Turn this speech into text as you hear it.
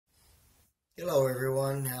Hello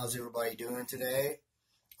everyone, how's everybody doing today?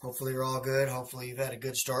 Hopefully you're all good. Hopefully you've had a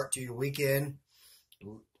good start to your weekend.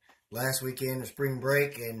 Last weekend was spring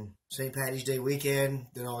break and St. Patty's Day weekend.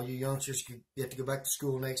 Then all you youngsters get to go back to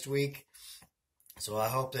school next week. So I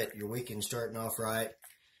hope that your weekend's starting off right.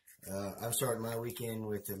 I'm starting my weekend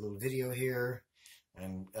with a little video here.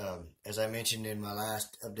 And as I mentioned in my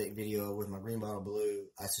last update video with my green bottle blue,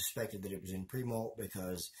 I suspected that it was in pre-molt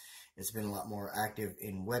because it's been a lot more active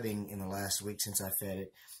in webbing in the last week since I fed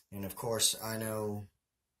it. And of course, I know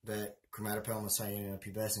that Chromatopelma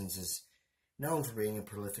pubescens is known for being a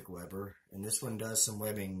prolific webber, and this one does some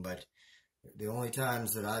webbing, but the only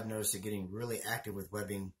times that I've noticed it getting really active with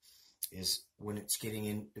webbing is when it's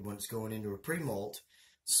going into a pre-molt.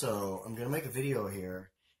 So I'm going to make a video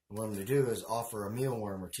here, and what I'm going to do is offer a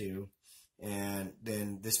mealworm or two, and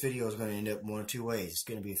then this video is going to end up one of two ways. It's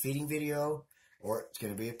going to be a feeding video, or it's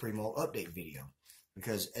going to be a pre-molt update video.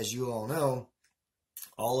 Because as you all know,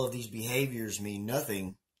 all of these behaviors mean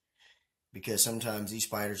nothing, because sometimes these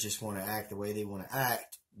spiders just want to act the way they want to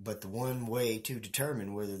act. But the one way to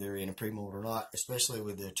determine whether they're in a pre-molt or not, especially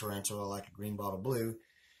with the tarantula like a green bottle blue,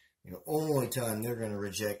 the only time they're going to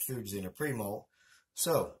reject food is in a pre-molt.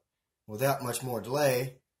 So, without much more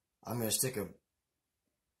delay, I'm going to stick a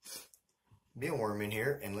mealworm in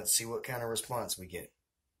here and let's see what kind of response we get.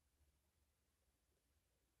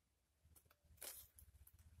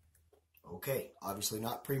 Okay, obviously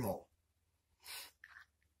not pre-molt,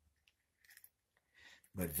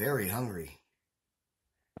 but very hungry,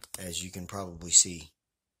 as you can probably see.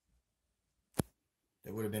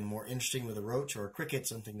 That would have been more interesting with a roach or a cricket,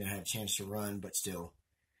 something that had a chance to run, but still,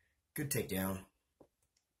 good takedown.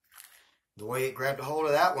 The way it grabbed a hold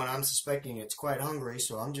of that one, I'm suspecting it's quite hungry,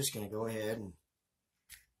 so I'm just going to go ahead and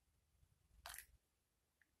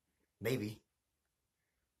maybe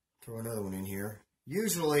throw another one in here.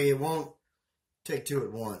 Usually it won't take two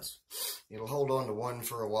at once. It'll hold on to one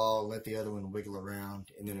for a while, let the other one wiggle around,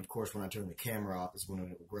 and then of course when I turn the camera off is when it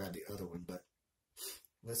will grab the other one. But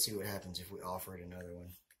let's see what happens if we offer it another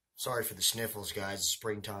one. Sorry for the sniffles, guys. It's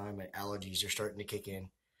springtime and allergies are starting to kick in.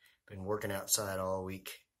 Been working outside all week.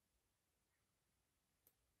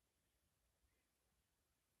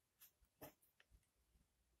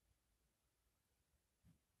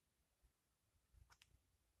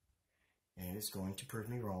 And it's going to prove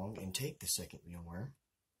me wrong and take the second mealworm.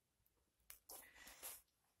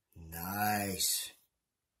 Nice.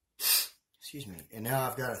 Excuse me. And now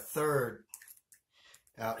I've got a third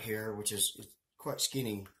out here, which is quite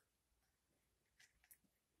skinny.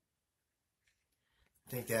 I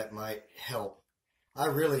think that might help. I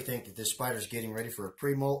really think that this spider's getting ready for a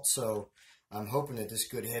pre-molt, so I'm hoping that this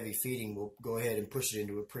good heavy feeding will go ahead and push it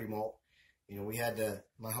into a pre-molt. You know, we had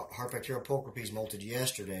my Harpactira pulchripes molted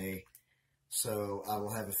yesterday, so I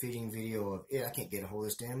will have a feeding video of it. I can't get a hold of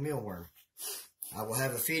this damn mealworm. I will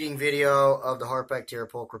have a feeding video of the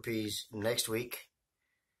Harpactira pulchripes next week.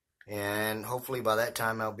 And hopefully by that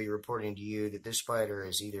time I'll be reporting to you that this spider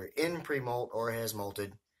is either in pre-molt or has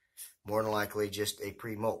molted. More than likely just a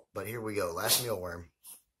pre-molt. But here we go. Last mealworm.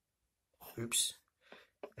 Oops.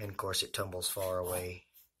 And of course it tumbles far away.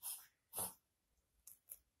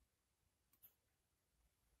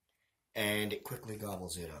 And it quickly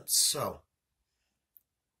gobbles it up. So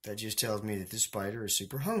that just tells me that this spider is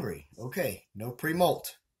super hungry. Okay, no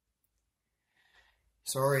pre-molt.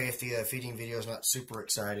 Sorry if the feeding video is not super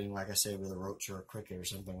exciting, like I said, with a roach or a cricket or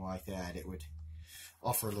something like that. It would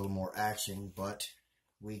offer a little more action, but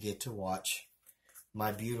we get to watch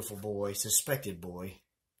my beautiful boy, suspected boy,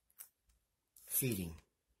 feeding.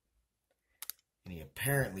 And he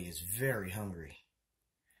apparently is very hungry.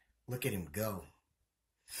 Look at him go.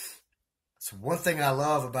 So one thing I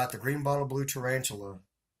love about the green bottle blue tarantula,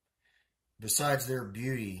 besides their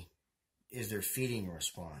beauty, is their feeding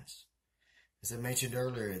response. As I mentioned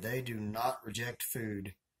earlier, they do not reject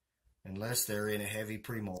food unless they're in a heavy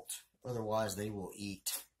pre-molt. Otherwise, they will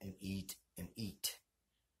eat and eat and eat.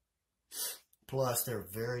 Plus, they're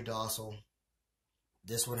very docile.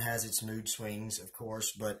 This one has its mood swings, of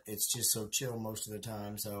course, but it's just so chill most of the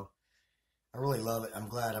time. So I really love it. I'm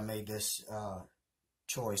glad I made this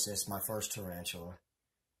choice as my first tarantula.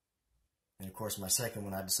 And of course, my second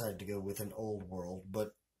one, I decided to go with an old world.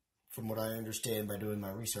 But from what I understand by doing my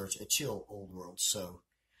research, a chill old world. So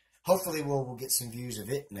hopefully we'll get some views of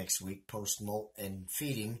it next week, post-molt and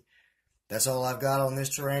feeding. That's all I've got on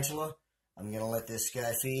this tarantula. I'm going to let this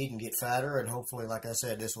guy feed and get fatter, and hopefully, like I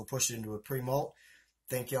said, this will push it into a pre-molt.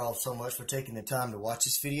 Thank y'all so much for taking the time to watch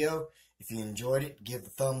this video. If you enjoyed it, give the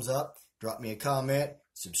thumbs up, drop me a comment,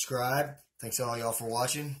 subscribe. Thanks all y'all for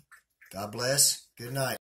watching. God bless. Good night.